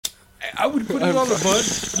I would put it on the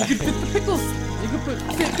bun. You could fit the pickles. You could put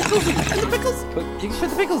pickles in the pickles. You can fit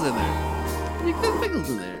the pickles in there. You can fit the pickles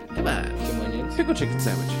in there. Come on. Some onions. Pickle chicken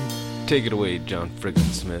sandwich. Take it away, John friggin'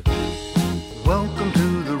 Smith. Welcome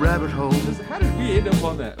to the rabbit hole, How did we end up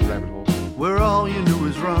on that rabbit hole? where all you knew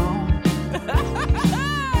is wrong.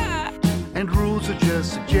 And rules are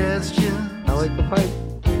just suggestions, I like the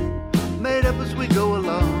pipe. made up as we go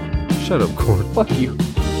along. Shut up, Corn. Fuck you.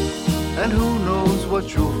 And who knows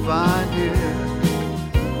what you'll find here.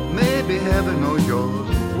 Maybe heaven or your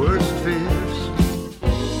worst fears.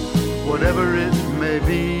 Whatever it may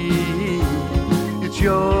be, it's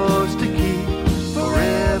yours to keep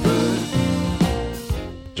forever.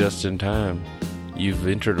 Just in time. You've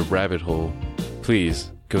entered a rabbit hole.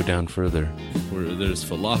 Please go down further. Where there's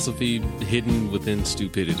philosophy hidden within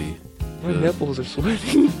stupidity. My nipples are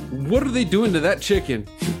sweating. What are they doing to that chicken?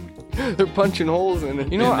 They're punching holes in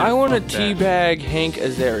it. You know what? Man, I want to fuck that. teabag Hank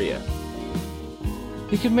Azaria.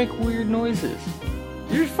 He can make weird noises.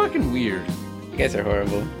 You're fucking weird. You guys are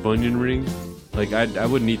horrible. Bunyan rings? Like, I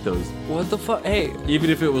wouldn't eat those. What the fuck? Hey, Even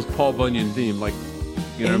if it was Paul Bunyan themed, like,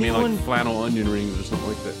 you know what I mean? Anyone- Like flannel onion rings or something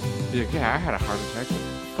like that. Be like, yeah, I had a heart attack.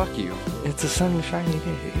 Fuck you. it's a sunshiny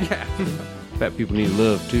day. Yeah. Fat people need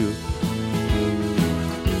love, too.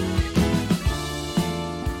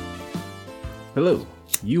 Hello.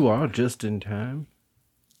 You are just in time.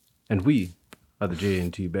 And we are the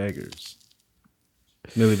J&T Baggers.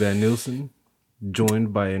 Millie Van Nielsen,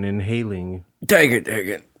 joined by an inhaling... Dang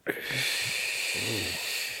it.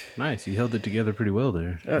 Nice, you held it together pretty well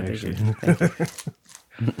there. Oh, thank actually.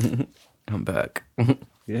 you. I'm back.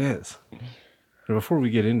 Yes. But before we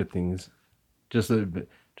get into things, just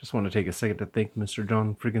want to take a second to thank Mr.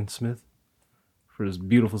 John friggin' Smith for his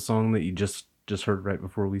beautiful song that you just heard right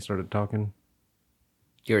before we started talking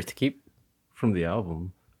Yours to keep. from the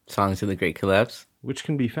album, Songs of the Great Collapse. which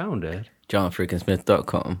can be found at...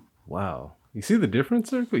 JohnFreakinsmith.com. Wow. You see the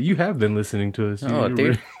difference there? You have been listening to us. Oh,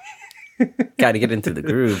 You're dude. Gotta get into the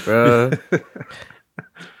groove, bro.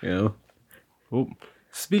 You know? Well,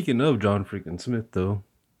 speaking of John friggin' Smith, though,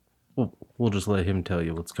 we'll just let him tell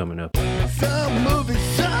you what's coming up. Some movies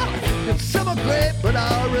suck and some are great, but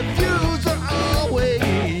our reviews are always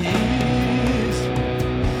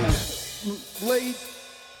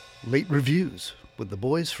late reviews with the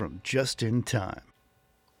boys from Just in Time.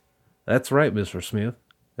 That's right, Mr. Smith.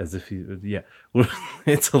 As if you, yeah,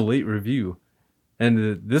 it's a late review.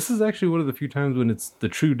 And this is actually one of the few times when it's the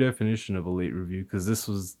true definition of a late review, because this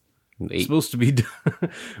was Late. supposed to be done.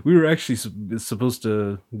 We were actually supposed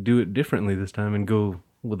to do it differently this time and go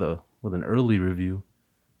with an early review.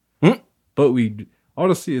 But we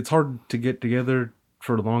honestly, it's hard to get together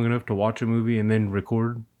for long enough to watch a movie and then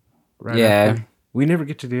record. Right Yeah. after. We never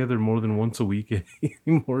get together more than once a week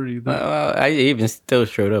anymore either. Well, I even still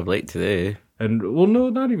showed up late today. And well, no,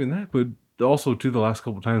 not even that, but also too, the last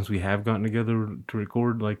couple times we have gotten together to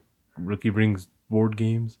record, like Rookie brings board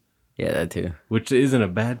games, Yeah, that too. which isn't a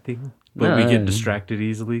bad thing, but we No. get distracted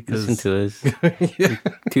easily Listen because to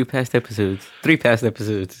us. 3 past episodes.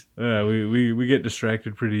 We get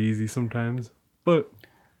distracted pretty easy sometimes. But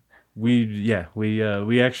we've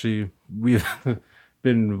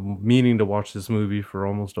been meaning to watch this movie for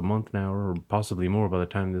almost a month now, or possibly more by the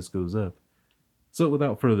time this goes up. So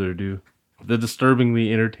without further ado, the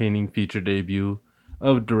disturbingly entertaining feature debut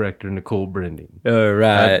of director Nicole Brending. All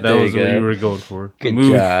right. That was what you were going for. Good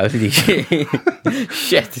The movie, job.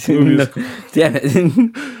 Shit. Movie No. is- Damn it.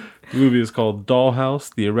 the movie is called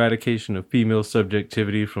Dollhouse, The Eradication of Female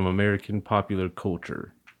Subjectivity from American Popular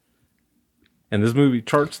Culture. And this movie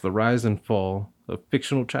charts the rise and fall of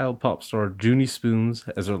fictional child pop star Junie Spoons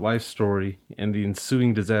as her life story and the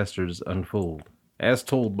ensuing disasters unfold, as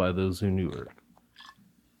told by those who knew her.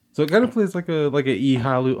 So it kind of plays like a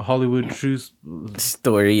Hollywood true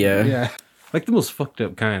Story, yeah. yeah, like the most fucked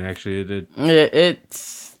up kind. Actually,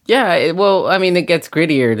 It's well, I mean, it gets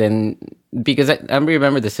grittier than because I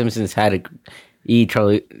remember The Simpsons had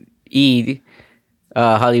a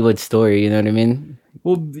Hollywood Story. You know what I mean?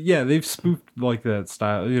 well, yeah, they've spoofed like that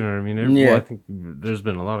style. You know what I mean? Yeah. Well, I think there's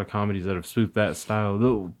been a lot of comedies that have spoofed that style,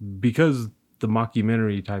 though, because the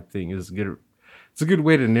mockumentary type thing is good. It's a good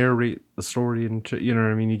way to narrate the story, and you know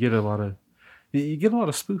what I mean. You get a lot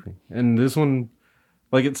of spoofing, and this one,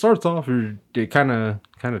 like, it starts off, it kind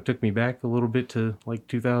of took me back a little bit to like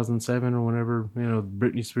 2007 or whenever, you know,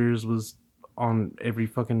 Britney Spears was on every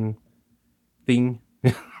fucking thing.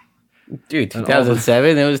 Dude, And all the-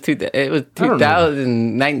 2007. It was I don't know.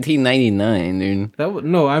 1999, dude. That was,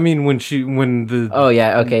 no, I mean when the Oh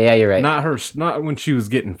yeah, okay, yeah, you're right. not when she was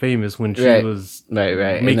getting famous, when she Right. was right, in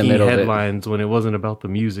the making middle headlines, when it wasn't about the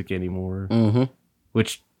music anymore, Mm-hmm.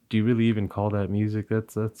 which do you really even call that music?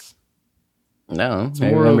 That's No,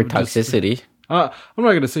 I more remember of just- Toxicity. I'm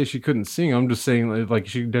not gonna say she couldn't sing. I'm just saying like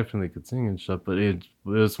she definitely could sing and stuff. But it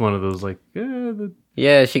was one of those like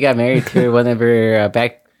Yeah, she got married to one of her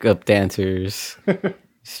backup dancers.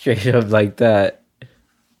 Straight up like that.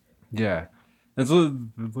 yeah. And so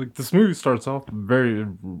like this movie starts off it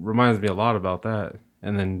reminds me a lot about that.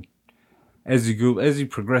 And then as you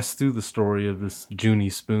progress through the story of this Junie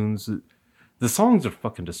Spoons, the songs are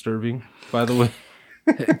fucking disturbing. By the way.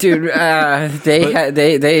 Dude,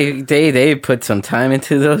 they put some time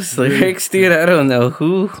into those lyrics, dude. I don't know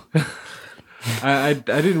who. I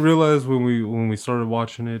didn't realize when we started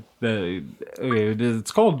watching it that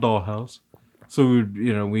it's called Dollhouse. So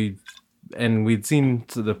we'd seen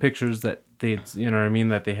the pictures that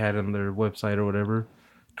that they had on their website or whatever,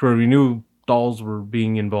 to where we knew dolls were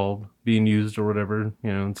being used or whatever,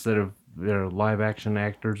 instead of live action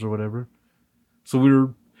actors or whatever. So we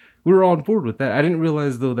were on board with that. I didn't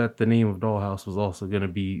realize though that the name of Dollhouse was also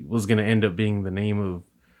gonna end up being the name of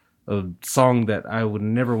a song that I would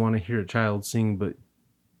never want to hear a child sing, but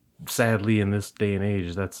sadly in this day and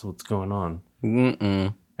age, that's what's going on.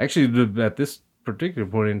 Mm-mm. Actually, at this particular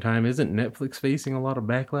point in time, isn't Netflix facing a lot of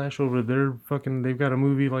backlash over they've got a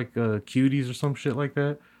movie like Cuties or some shit like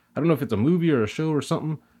that. I don't know if it's a movie or a show or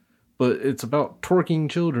something, but it's about twerking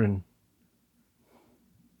children.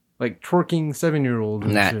 Like twerking 7-year-olds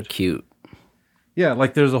and Not shit. cute. Yeah,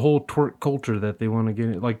 like there's a whole twerk culture that they want to get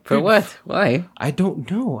in. Like For what? Why? I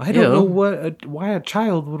don't know. I don't know why a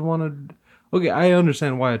child would want to. Okay, I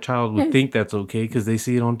understand why a child would think that's okay because they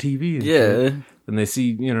see it on TV. And shit, and they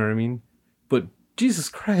see, you know what I mean. But Jesus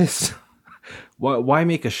Christ, why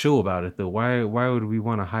make a show about it though? Why would we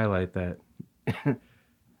want to highlight that?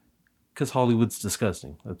 Because Hollywood's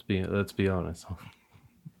disgusting. Let's be honest.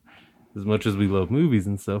 As much as we love movies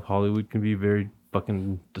and stuff, Hollywood can be very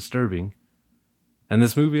fucking disturbing. And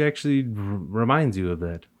this movie actually reminds you of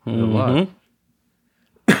that a lot.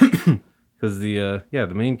 Because the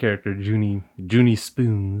main character, Junie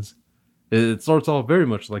Spoons, it starts off very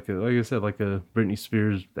much like I said, like a Britney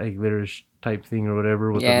Spears, Aguilera type thing or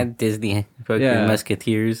whatever. With Disney. Fucking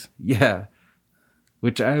Musketeers. Yeah.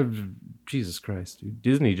 Which Jesus Christ, dude.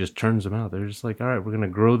 Disney just turns them out. They're just like, all right, we're going to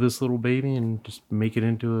grow this little baby and just make it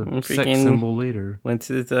into a sex symbol later. Went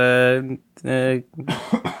to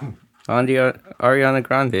on the Ariana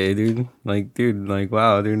Grande, dude. Like,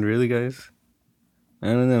 wow, dude, really, guys? I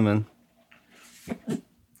don't know, man.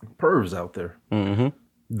 Pervs out there. Mm-hmm.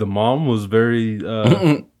 The mom was very...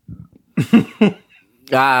 no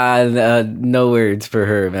words for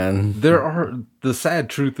her, man. The sad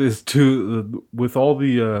truth is, too, with all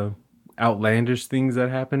the outlandish things that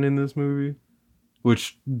happen in this movie,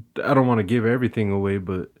 which I don't want to give everything away,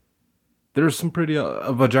 but there's some pretty...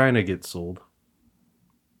 a vagina gets sold.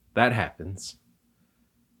 That happens.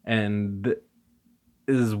 And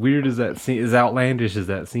as weird as that seems, as outlandish as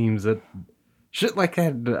that seems, that shit like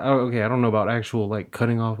that, okay, I don't know about actual, like,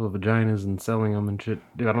 cutting off of vaginas and selling them and shit.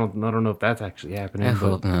 Dude, I don't know if that's actually happening. I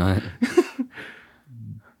hope not.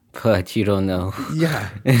 But you don't know. Yeah.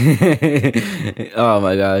 Oh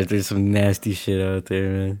my gosh, there's some nasty shit out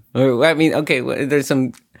there, man. Or, I mean, okay, there's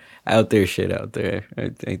some out there shit out there. I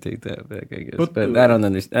take that back, I guess. But I don't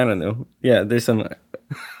understand. I don't know. Yeah, there's some...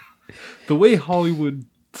 The way Hollywood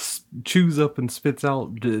chews up and spits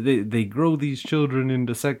out, they grow these children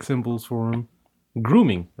into sex symbols for them.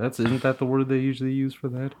 Grooming. Isn't that the word they usually use for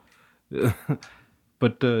that?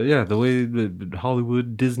 But yeah, the way that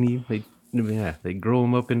Hollywood, Disney, they grow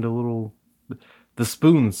them up into little... The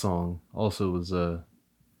Spoon song also was it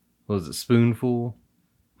Spoonful?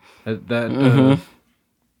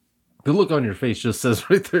 The look on your face just says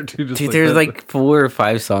right there, too. Just dude, there's like 4 or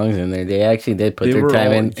 5 songs in there. They actually did put their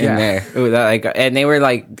time in there. And they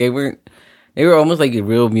were almost like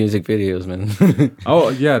real music videos, man. Oh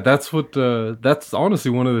yeah, that's honestly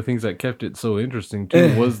one of the things that kept it so interesting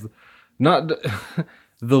too. Was not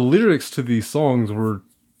the lyrics to these songs were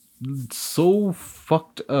so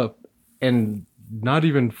fucked up and not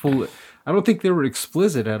even full. I don't think they were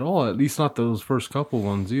explicit at all. At least not those first couple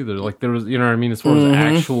ones either. Like there was, you know what I mean, as far as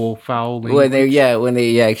actual foul language. When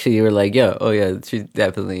they actually were like, she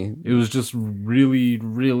definitely. It was just really,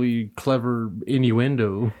 really clever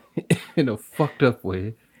innuendo in a fucked up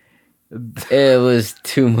way. It was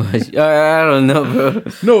too much. I don't know, bro.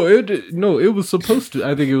 No, it was supposed to.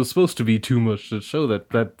 I think it was supposed to be too much to show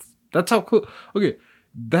that's how cool. Okay.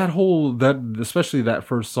 Especially that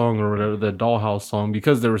first song or whatever, the Dollhouse song,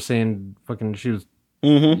 because they were saying fucking she was,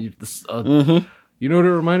 you know what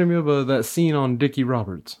it reminded me of? That scene on Dickie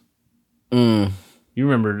Roberts. You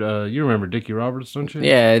You remember Dickie Roberts, don't you?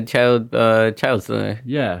 Yeah, child slaughter.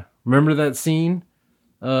 Yeah. Remember that scene?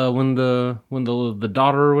 When the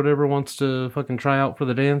daughter or whatever wants to fucking try out for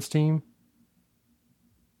the dance team?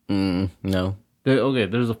 No.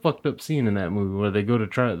 There's a fucked up scene in that movie where they go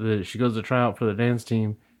to she goes to try out for the dance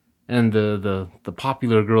team, and the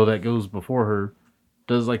popular girl that goes before her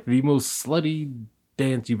does like the most slutty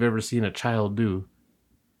dance you've ever seen a child do.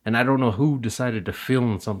 And I don't know who decided to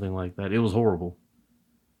film something like that. It was horrible.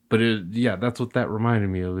 But that's what that reminded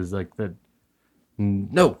me of, is like that.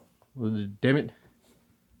 No, damn it.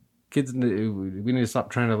 Kids, we need to stop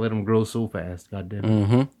trying to let them grow so fast. God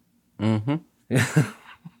damn it.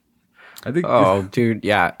 I think. Oh, dude,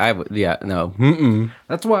 yeah, no. Mm-mm.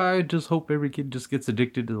 That's why I just hope every kid just gets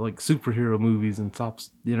addicted to like superhero movies and stops.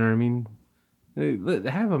 You know what I mean?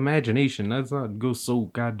 Have imagination. Let's not go so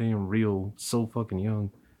goddamn real, so fucking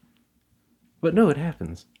young. But no, it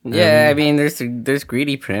happens. Yeah, I mean, there's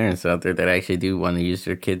greedy parents out there that actually do want to use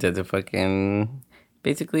their kids as a fucking,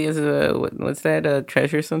 basically as a what's that,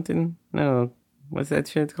 treasure something? No, what's that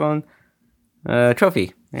shit called?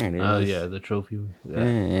 Trophy. There it is. Oh yeah, the trophy.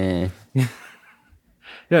 Yeah.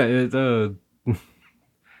 Yeah, it's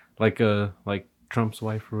like Trump's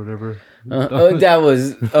wife or whatever. That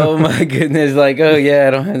was, oh my goodness, like, oh yeah,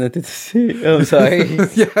 I don't have nothing to say. I'm sorry.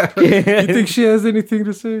 Yeah. You think she has anything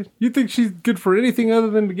to say? You think she's good for anything other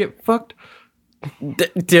than to get fucked?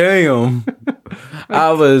 Damn.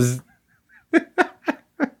 I was...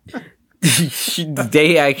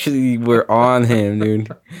 They actually were on him, dude.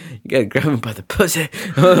 You gotta grab him by the pussy.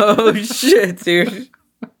 Oh shit, dude.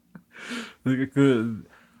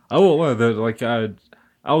 I won't lie, that like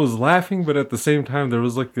I was laughing, but at the same time there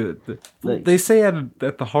was like they say at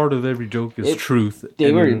the heart of every joke is truth.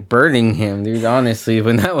 They were burning him, dude. Honestly,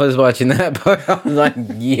 when I was watching that part, I was like,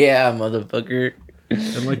 "Yeah, motherfucker."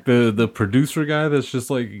 And like the producer guy that's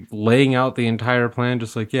just like laying out the entire plan,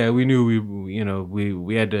 just like, yeah, we knew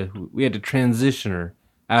we had to transition her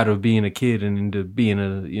out of being a kid and into being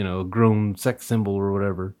a grown sex symbol or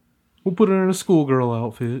whatever. We'll put her in a schoolgirl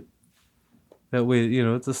outfit. That way,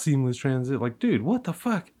 it's a seamless transit. Like, dude, what the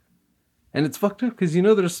fuck? And it's fucked up because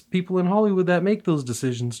there's people in Hollywood that make those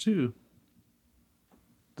decisions too.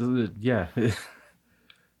 Yeah,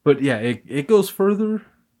 but yeah, it goes further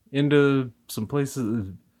into some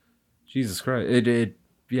places. Jesus Christ,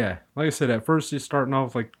 yeah. Like I said, at first it's starting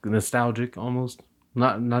off like nostalgic, almost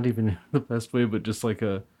not even the best way, but just like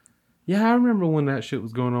I remember when that shit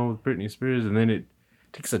was going on with Britney Spears, and then it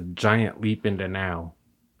takes a giant leap into now.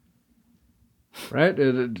 Right? I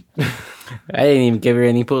didn't even give her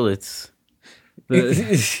any bullets.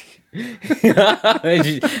 She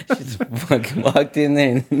just fucking walked in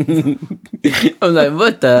there. I'm like,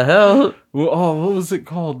 what the hell? Well, what was it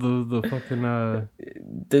called? The fucking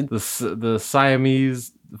the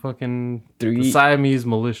Siamese fucking the Siamese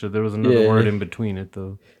militia. There was another word in between it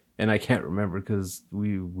though, and I can't remember because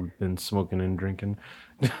we've been smoking and drinking.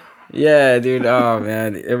 Yeah, dude. Oh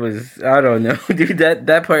man, it was. I don't know, dude.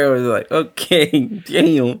 That part I was like, okay,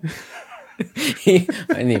 damn. I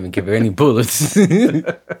didn't even give her any bullets.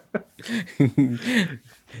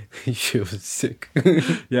 She was sick.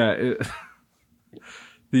 Yeah.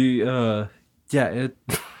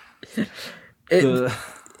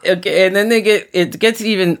 Okay, and then it gets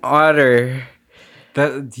even odder.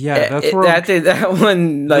 That's where after that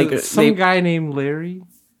one, like some guy named Larry.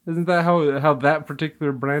 Isn't that how that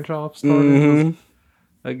particular branch off started?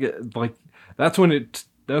 Mm-hmm. Like that's when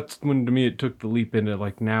to me it took the leap into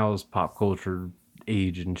like now's pop culture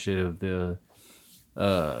age and shit of the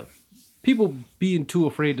people being too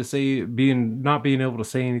afraid to not being able to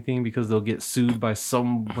say anything because they'll get sued by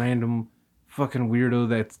some random fucking weirdo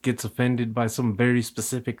that gets offended by some very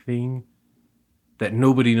specific thing that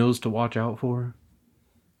nobody knows to watch out for.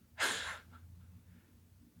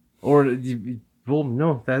 Or well,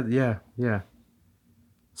 no, yeah.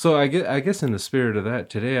 So I guess in the spirit of that,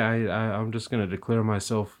 today I'm just gonna declare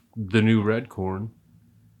myself the new Red Corn,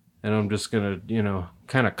 and I'm just gonna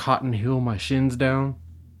kind of cotton heel my shins down,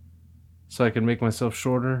 so I can make myself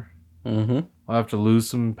shorter. Mm-hmm. I'll have to lose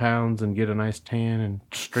some pounds and get a nice tan and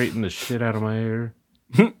straighten the shit out of my hair,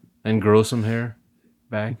 and grow some hair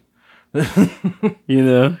back.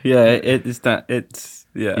 Yeah, it's not. It's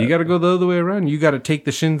yeah. You got to go the other way around. You got to take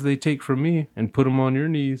the shins they take from me and put them on your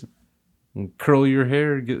knees, and curl your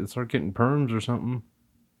hair, start getting perms or something.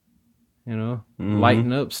 Mm-hmm.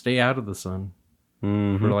 Lighten up, stay out of the sun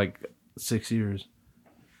mm-hmm. for like 6 years.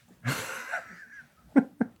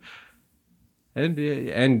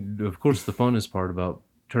 And of course, the funnest part about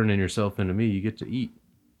turning yourself into me, you get to eat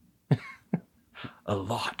a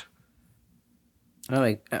lot. I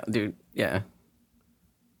like, dude. Yeah.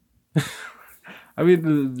 I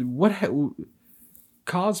mean,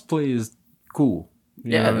 cosplay is cool.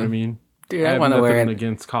 You know what I mean? Dude, I I want to wear nothing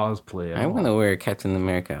against cosplay. I want to wear a Captain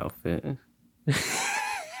America outfit.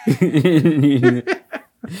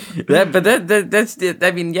 That's it.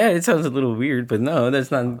 I mean, yeah, it sounds a little weird, but no,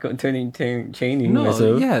 that's not changing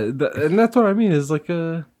myself. Yeah, and that's what I mean. Is like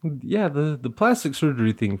the plastic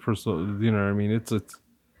surgery thing. First, you know what I mean? It's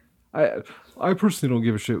I personally don't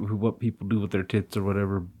give a shit what people do with their tits or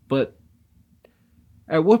whatever. But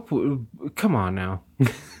at what point? Come on now.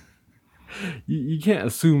 You can't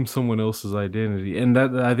assume someone else's identity, and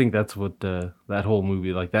that I think that's what that whole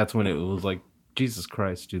movie, like, that's when it was like, Jesus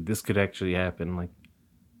Christ, dude, this could actually happen. Like,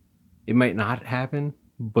 it might not happen,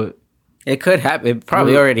 but it could happen. It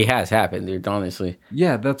probably already has happened, dude. Honestly,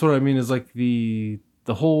 yeah, that's what I mean. Is like the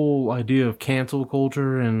whole idea of cancel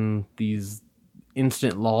culture and these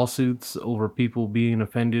instant lawsuits over people being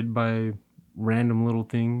offended by random little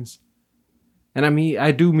things. And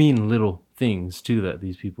I do mean little things too that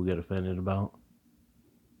these people get offended about,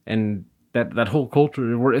 and that whole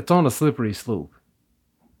culture, it's on a slippery slope.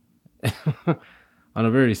 On a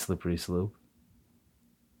very slippery slope,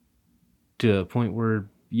 to a point where,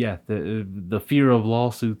 yeah, the fear of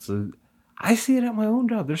lawsuits. I see it at my own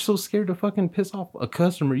job. They're so scared to fucking piss off a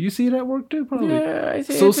customer. You see it at work too, probably. Yeah, I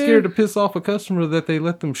see so it scared too. to piss off a customer that they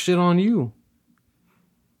let them shit on you.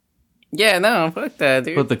 Yeah, no, fuck that,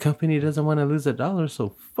 dude. But the company doesn't want to lose $1,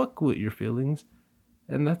 so fuck with your feelings.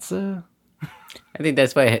 And that's I think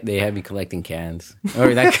that's why they have me collecting cans,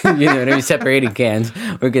 or that, you know, they're separating cans.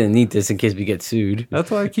 We're gonna need this in case we get sued. that's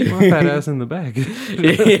why I keep my fat ass in the bag.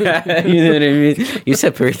 Yeah, you know what I mean. You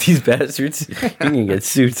separate these bastards, you're gonna get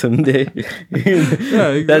sued someday.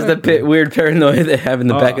 Exactly. That's the weird paranoia they have in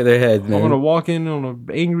the back of their head, man. I'm gonna walk in on an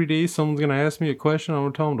angry day. Someone's gonna ask me a question. I'm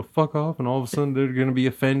gonna tell them to fuck off, and all of a sudden they're gonna be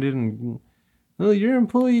offended and. Well, your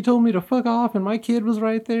employee told me to fuck off, and my kid was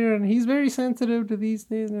right there, and he's very sensitive to these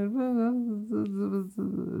things.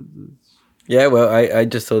 Yeah, well, I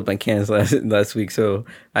just sold my cans last week, so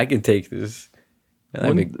I can take this.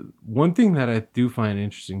 One thing that I do find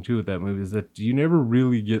interesting too with that movie is that you never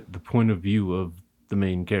really get the point of view of the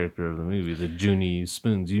main character of the movie, the Junie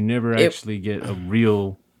Spoons. You never actually get a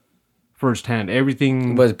real firsthand.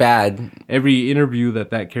 Everything was bad. Every interview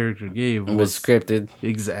that character gave was scripted.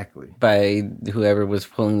 Exactly. By whoever was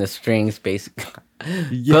pulling the strings, basically.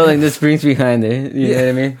 Yeah. Pulling the strings behind it. You know what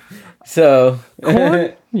I mean? So.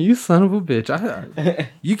 Corn, you son of a bitch.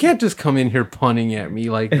 You can't just come in here punning at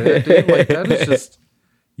me like that, dude. Like, that is just.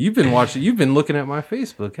 You've been looking at my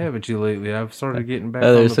Facebook, haven't you, lately? I've started getting back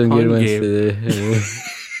on the some pun good ones game.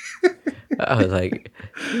 I was like,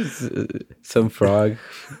 some frog,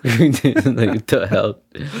 like to help.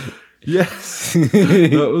 Yes,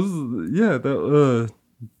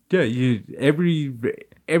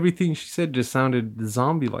 everything she said just sounded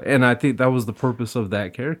zombie-like, and I think that was the purpose of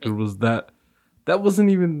that character, was that wasn't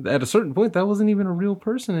even, at a certain point, that wasn't even a real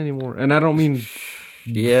person anymore. And I don't mean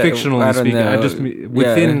fictionally speaking. I just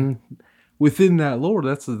mean within that lore.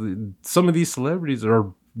 That's some of these celebrities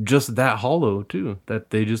are just that hollow too, that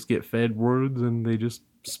they just get fed words and they just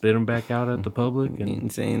spit them back out at the public. And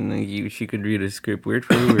saying like she could read a script word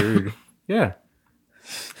for word. Yeah,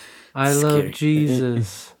 I love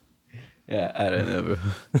Jesus. Yeah, I don't know, bro.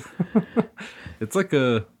 It's like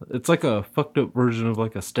a fucked up version of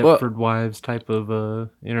like a Stepford Wives type of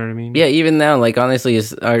you know what I mean? Yeah, even now, like, honestly,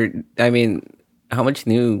 how much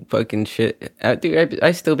new fucking shit? Dude,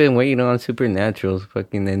 I still been waiting on Supernatural's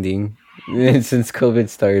fucking ending since COVID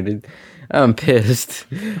started. I'm pissed.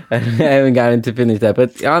 I haven't gotten to finish that.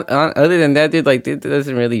 But other than that, dude, like, it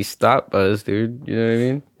doesn't really stop us, dude. You know what I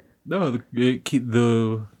mean? No,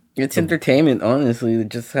 it's entertainment, honestly.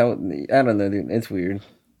 Just how, I don't know, dude. It's weird.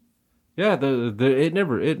 Yeah, it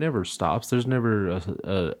never stops. There's never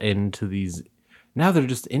a end to these. Now they're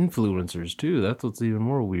just influencers too. That's what's even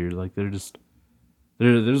more weird. Like, they're just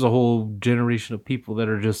there's a whole generation of people that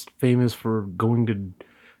are just famous for going to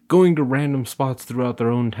random spots throughout their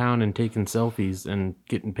own town and taking selfies and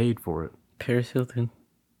getting paid for it. Paris Hilton.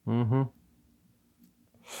 Mm-hmm.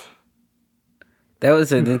 That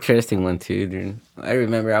was an interesting one too, dude. I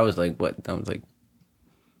remember I was like 14,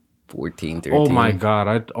 13. Oh my god,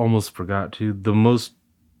 I almost forgot to. The most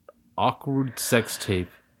awkward sex tape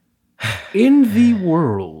in the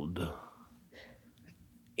world.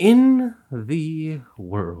 In the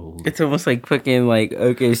world. It's almost like fucking like,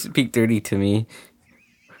 okay, speak dirty to me.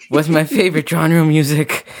 What's my favorite genre of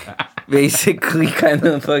music? Basically, kind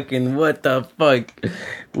of fucking what the fuck,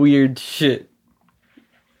 weird shit.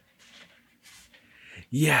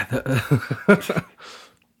 Yeah,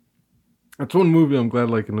 That's one movie I'm glad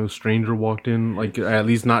like no stranger walked in. Like at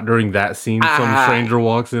least not during that scene. Some stranger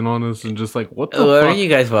walks in on us and just like, what the What fuck? are you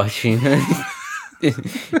guys watching?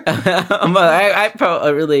 I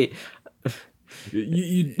probably really.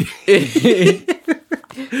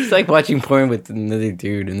 It's like watching porn with another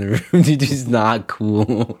dude in the room. It's just not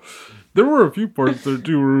cool. There were a few parts there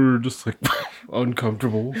too where we were just like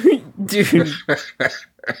uncomfortable. Dude.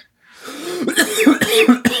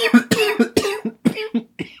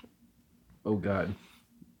 Oh God.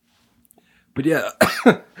 But yeah,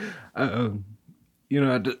 you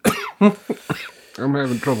know, I'm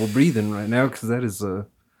having trouble breathing right now because that is a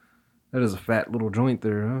fat little joint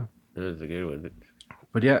there, huh? That was a good one.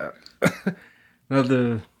 But yeah,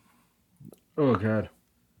 now oh God,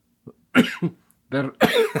 that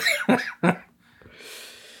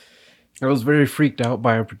I was very freaked out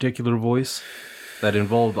by a particular voice that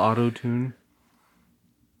involved auto-tune.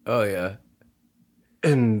 Oh yeah.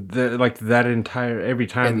 And that entire every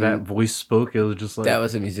time that voice spoke, it was just like that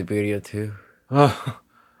was a music video too. Oh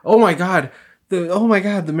my god,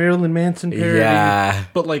 the Marilyn Manson parody. Yeah,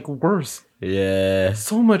 but like worse. Yeah,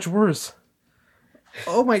 so much worse.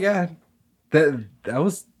 Oh my god, that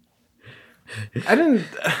was. I didn't.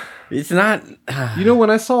 It's not. You know when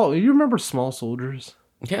I saw, you remember Small Soldiers?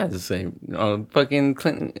 Yeah, it's the same. Fucking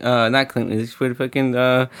Clinton. Not Clinton. It's for fucking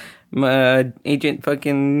Agent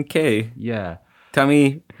fucking K. Yeah.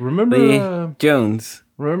 Tommy remember Jones.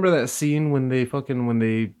 Remember that scene when they put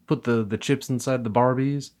the chips inside the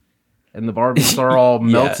Barbies, and the Barbies are all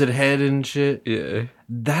melted head and shit. Yeah,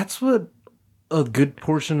 that's what a good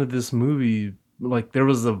portion of this movie. Like there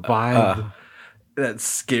was a vibe that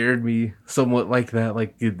scared me somewhat like that.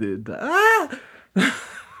 Like in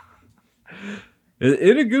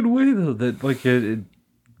a good way though. That like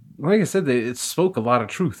like I said, it spoke a lot of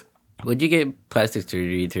truth. Would you get plastic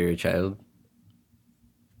surgery to your child?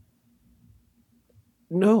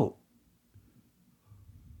 No.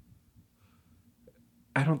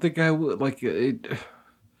 I don't think I would. Like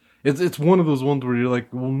it's one of those ones where you're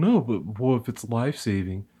like, well, no, but what if it's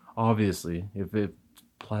life-saving? Obviously, if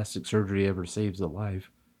plastic surgery ever saves a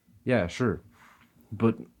life, yeah, sure.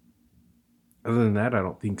 But other than that, I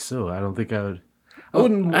don't think so. I don't think I would. I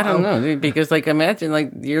don't know, dude, because like imagine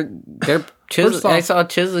like they're chiseling. I saw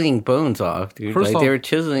chiseling bones off, dude. Like they were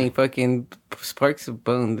chiseling fucking sparks of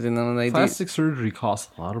bones, you know. Like plastic surgery costs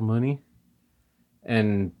a lot of money,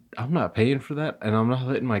 and I'm not paying for that, and I'm not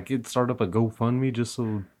letting my kid start up a GoFundMe just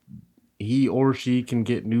so he or she can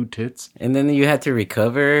get new tits. And then you have to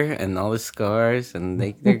recover and all the scars, and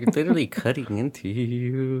they're literally cutting into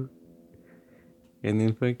you. And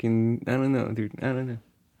then fucking, I don't know, dude. I don't know.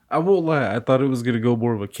 I won't lie. I thought it was going to go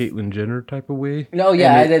more of a Caitlyn Jenner type of way. No,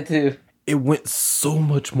 yeah, I did too. It went so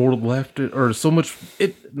much more left, or so much.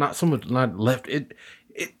 Not left. It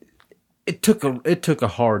took a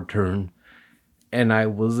hard turn, and I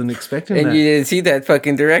wasn't expecting that. And you didn't see that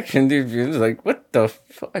fucking direction, dude. You was like, what the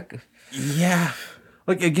fuck? Yeah.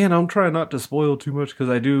 Like, again, I'm trying not to spoil too much because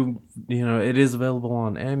I do, it is available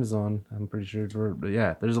on Amazon. I'm pretty sure. But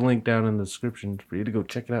yeah, there's a link down in the description for you to go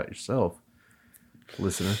check it out yourself,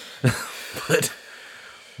 listener. But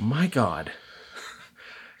my God,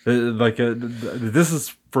 this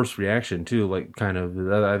is first reaction too. Like, kind of.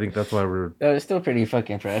 I think that's why we're. Oh, it's still pretty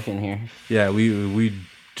fucking fresh in here. Yeah, we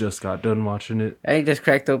just got done watching it. I just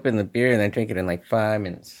cracked open the beer and I drank it in like 5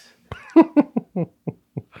 minutes.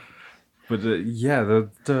 But yeah,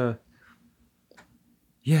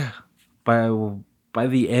 by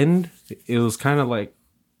the end, it was kind of like,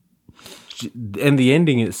 and the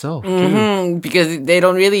ending itself too. Because they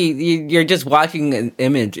don't really. You're just watching an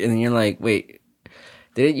image, and you're like, wait,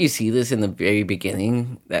 didn't you see this in the very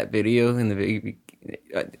beginning? That video in the very.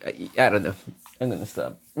 I don't know. I'm gonna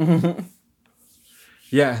stop.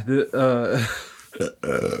 Yeah.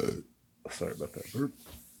 Sorry about that burp.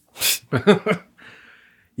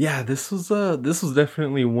 Yeah, this was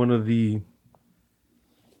definitely one of the.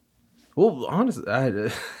 Well, honestly,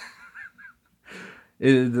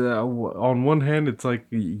 on one hand, it's like,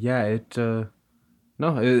 yeah, it's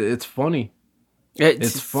funny.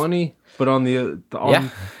 It's funny, but on the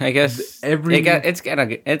I guess it's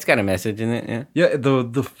got a message in it. Yeah, yeah.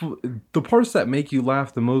 The parts that make you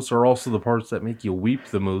laugh the most are also the parts that make you weep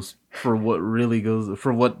the most for what really goes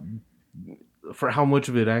for how much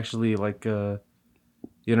of it actually like.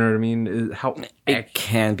 You know what I mean? It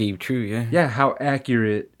can be true, yeah. Yeah, how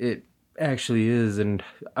accurate it actually is, and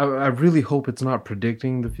I really hope it's not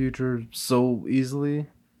predicting the future so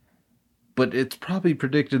easily. But it's probably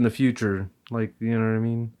predicting the future, like, you know what I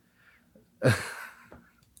mean?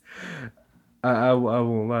 I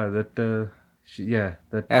won't lie, that.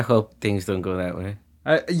 I hope things don't go that way.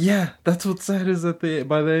 Yeah, that's what's sad is that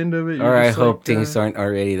by the end of it, Or I hope things aren't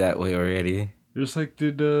already that way already. You're just like,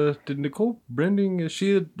 did Nicole Branding, is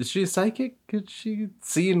she a psychic? Is she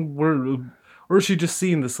seeing where, or is she just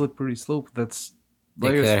seeing the slippery slope that's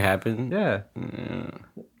That could happen. Yeah.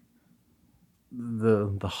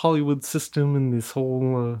 The Hollywood system and this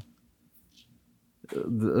whole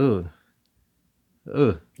Yeah,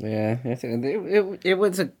 it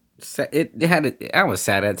was I was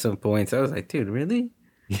sad at some points. I was like, dude, really?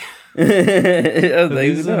 I was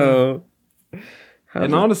like, no.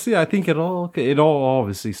 And honestly, I think it all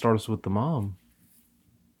obviously starts with the mom.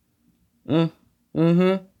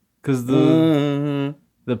 Because the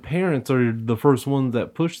parents are the first ones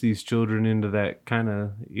that push these children into that kind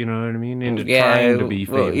of, you know what I mean, into trying to be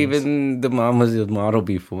famous. Well, even the mom was a model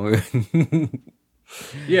before.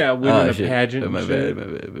 Yeah, winning a pageant. My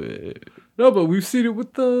bad. No, but we've seen it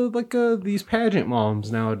with these pageant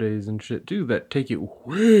moms nowadays and shit too that take it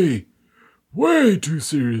way, way too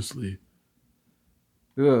seriously.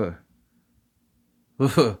 Ugh.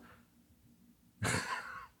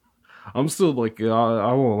 I'm still like,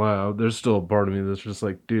 I won't lie. There's still a part of me that's just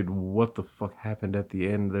like, dude, what the fuck happened at the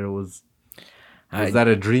end? Was that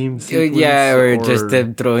a dream sequence? Yeah, or just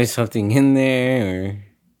them throwing something in there, or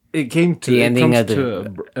it came to the ending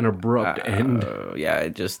to an abrupt end. Yeah,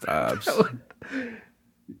 it just stops.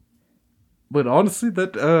 But honestly,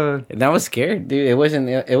 and I was scared, dude. It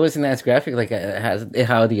wasn't as graphic like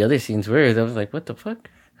how the other scenes were. I was like, what the fuck?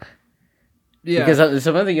 Yeah, because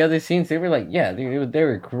some of the other scenes, they were like, yeah, they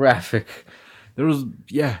were graphic. There was,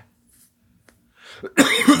 yeah.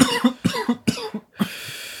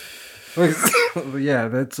 Yeah,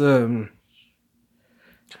 that's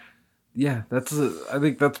yeah, that's I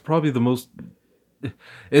think that's probably the most.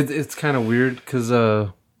 It's kind of weird because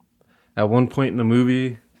at one point in the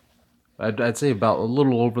movie, I'd say about a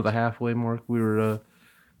little over the halfway mark, we were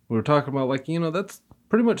talking about, like, that's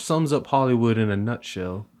pretty much sums up Hollywood in a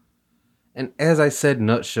nutshell. And as I said,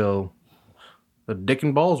 nutshell, the dick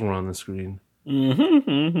and balls were on the screen.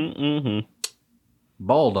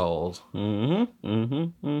 Ball dolls.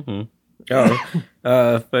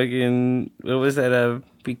 Oh, fucking, what was that?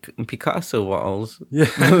 Picasso walls. Yeah.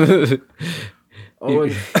 Oh,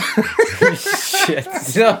 shit.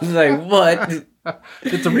 I was like, what?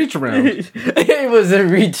 It's a reach around. It was a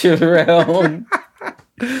reach around.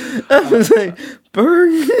 I was like,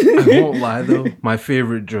 burn. I won't lie though. My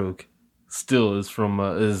favorite joke still is from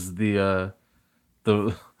the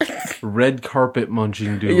red carpet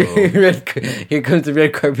munching duo. Here comes the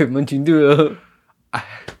red carpet munching duo.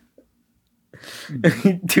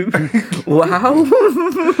 Dude, wow.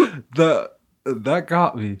 That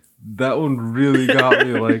got me. That one really got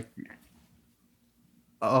me. Like,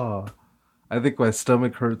 oh, I think my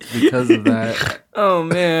stomach hurts because of that. Oh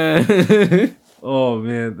man. Oh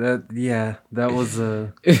man, that was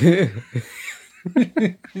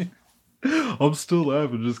I'm still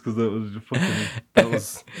laughing just because that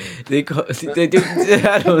was. They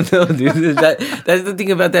I don't know, dude. That's the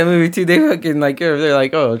thing about that movie too. They fucking they're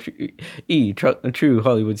like, oh, a true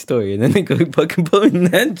Hollywood story, and then they go fucking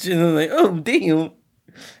pulling that shit, and I'm like, oh damn.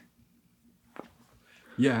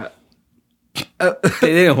 Yeah, they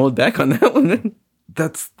didn't hold back on that one.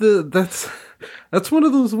 That's one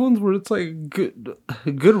of those ones where it's like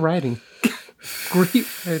good writing, great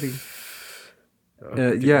writing.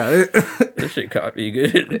 Yeah, this shit caught me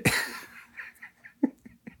good.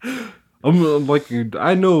 I'm like,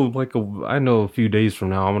 I know a few days from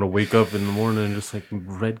now I'm gonna wake up in the morning and just like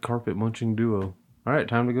red carpet munching duo. All right,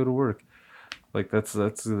 time to go to work. Like that's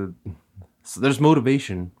so there's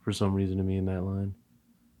motivation for some reason to me in that line.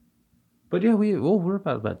 But yeah, we're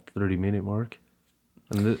about 30-minute mark,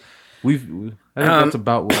 and I think that's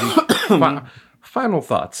about what final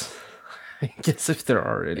thoughts. I guess if there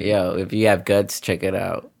are any. Yo, if you have guts, check it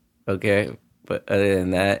out. Okay, but other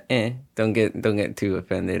than that, don't get too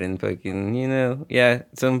offended and fucking, yeah,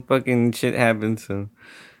 some fucking shit happens. So,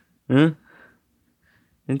 it's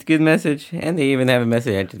a good message, and they even have a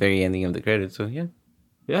message at the very ending of the credits. So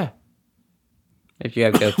yeah. If you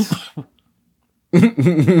have guts.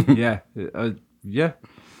 Yeah.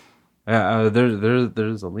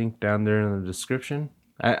 There's a link down there in the description.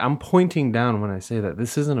 I'm pointing down when I say that.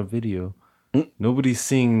 This isn't a video. Nobody's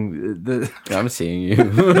seeing the. I'm seeing you.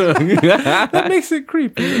 That makes it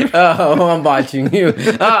creepy. Oh, I'm watching you.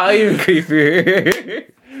 Oh, you're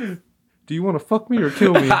creepier. Do you want to fuck me or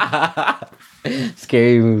kill me?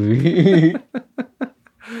 Scary movie.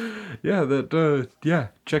 Yeah, yeah.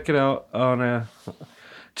 Check it out on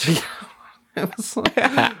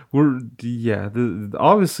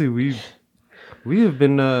obviously we have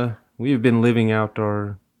been living out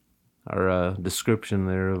our description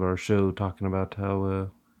there of our show, talking about how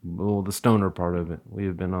the stoner part of it. We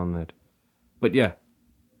have been on that, but yeah,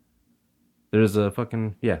 there's a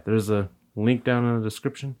link down in the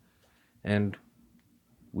description, and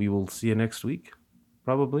we will see you next week,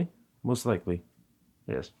 probably, most likely.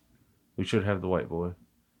 Yes, we should have the white boy.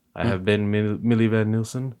 I have been Millie Van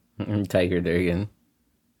Nielsen. Tiger there again.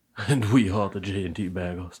 And we are the J&T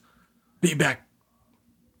Baggles. Be back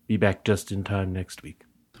just in time next week.